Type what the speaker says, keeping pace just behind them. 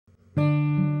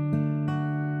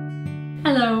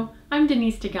Hello, I'm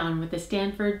Denise Dagan with the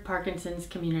Stanford Parkinson's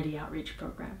Community Outreach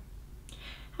Program.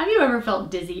 Have you ever felt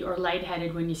dizzy or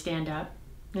lightheaded when you stand up?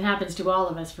 It happens to all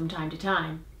of us from time to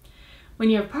time.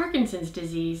 When you have Parkinson's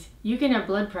disease, you can have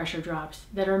blood pressure drops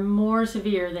that are more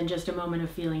severe than just a moment of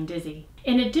feeling dizzy.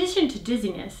 In addition to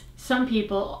dizziness, some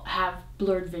people have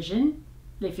blurred vision,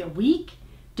 they feel weak,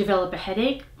 develop a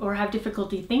headache, or have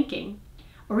difficulty thinking,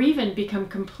 or even become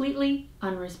completely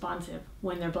unresponsive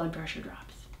when their blood pressure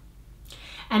drops.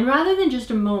 And rather than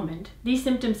just a moment, these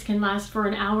symptoms can last for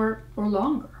an hour or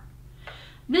longer.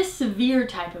 This severe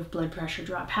type of blood pressure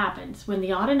drop happens when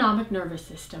the autonomic nervous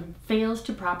system fails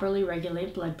to properly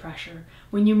regulate blood pressure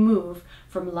when you move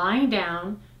from lying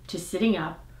down to sitting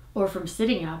up or from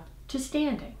sitting up to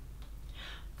standing.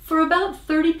 For about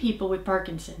 30 people with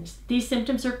Parkinson's, these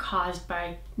symptoms are caused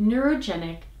by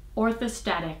neurogenic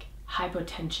orthostatic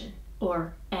hypotension,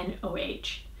 or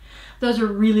NOH. Those are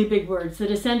really big words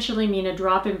that essentially mean a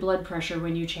drop in blood pressure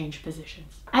when you change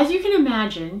positions. As you can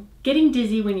imagine, getting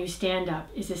dizzy when you stand up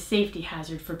is a safety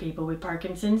hazard for people with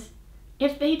Parkinson's.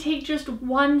 If they take just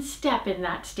one step in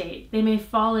that state, they may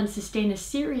fall and sustain a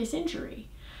serious injury.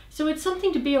 So it's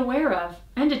something to be aware of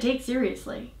and to take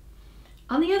seriously.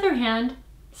 On the other hand,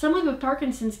 someone with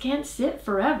Parkinson's can't sit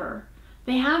forever.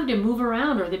 They have to move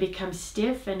around or they become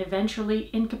stiff and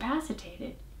eventually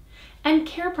incapacitated. And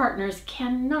care partners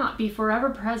cannot be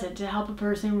forever present to help a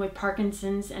person with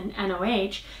Parkinson's and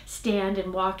NOH stand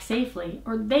and walk safely,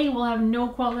 or they will have no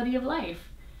quality of life.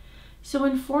 So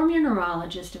inform your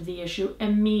neurologist of the issue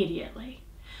immediately.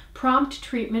 Prompt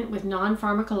treatment with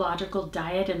non-pharmacological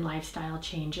diet and lifestyle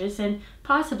changes, and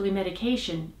possibly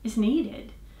medication, is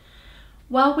needed.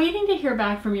 While waiting to hear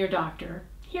back from your doctor,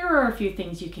 here are a few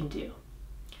things you can do.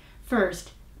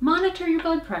 First, monitor your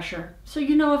blood pressure so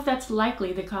you know if that's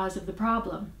likely the cause of the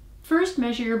problem. First,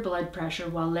 measure your blood pressure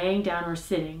while laying down or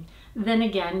sitting, then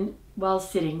again while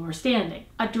sitting or standing.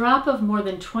 A drop of more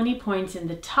than 20 points in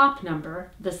the top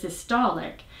number, the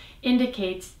systolic,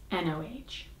 indicates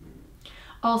NOH.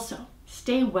 Also,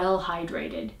 stay well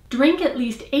hydrated. Drink at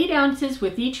least 8 ounces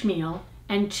with each meal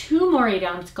and 2 more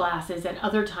 8-ounce glasses at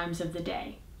other times of the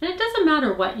day. And it doesn't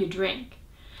matter what you drink.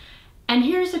 And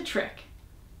here's a trick.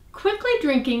 Quickly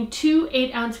drinking 2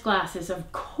 8-ounce glasses of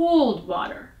cold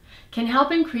water can help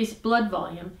increase blood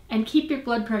volume and keep your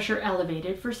blood pressure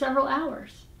elevated for several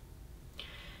hours.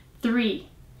 3.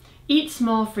 Eat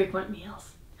small, frequent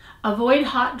meals. Avoid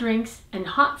hot drinks and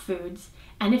hot foods,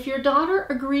 and if your daughter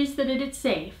agrees that it is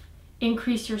safe,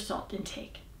 increase your salt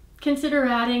intake. Consider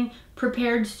adding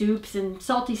prepared soups and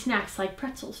salty snacks like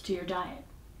pretzels to your diet.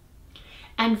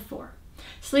 And 4.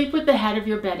 Sleep with the head of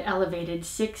your bed elevated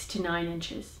 6 to 9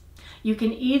 inches. You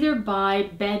can either buy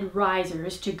bed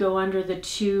risers to go under the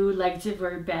 2 legs of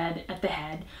your bed at the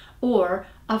head, or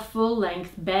a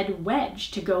full-length bed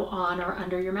wedge to go on or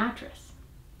under your mattress.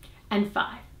 And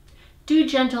 5, do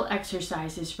gentle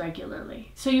exercises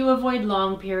regularly so you avoid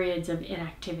long periods of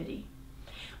inactivity.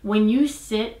 When you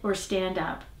sit or stand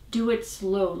up, do it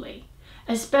slowly,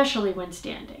 especially when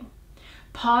standing.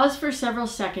 Pause for several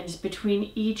seconds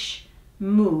between each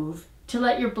move to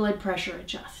let your blood pressure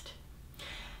adjust.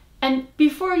 And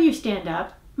before you stand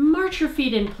up, march your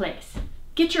feet in place.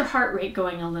 Get your heart rate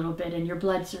going a little bit and your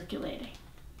blood circulating.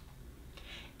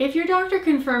 If your doctor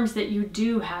confirms that you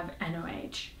do have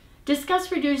NOH,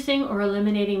 discuss reducing or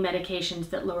eliminating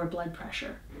medications that lower blood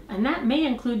pressure, and that may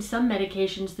include some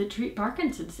medications that treat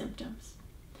Parkinson's symptoms.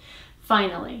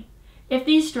 Finally, if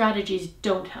these strategies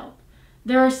don't help,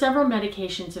 there are several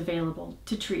medications available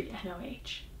to treat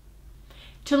NOH.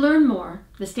 To learn more,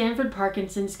 the Stanford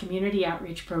Parkinson's Community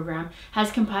Outreach Program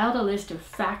has compiled a list of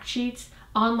fact sheets,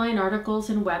 online articles,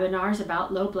 and webinars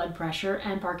about low blood pressure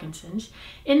and Parkinson's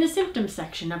in the symptoms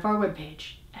section of our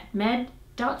webpage at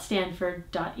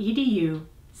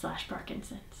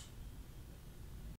med.stanford.edu/Parkinson's.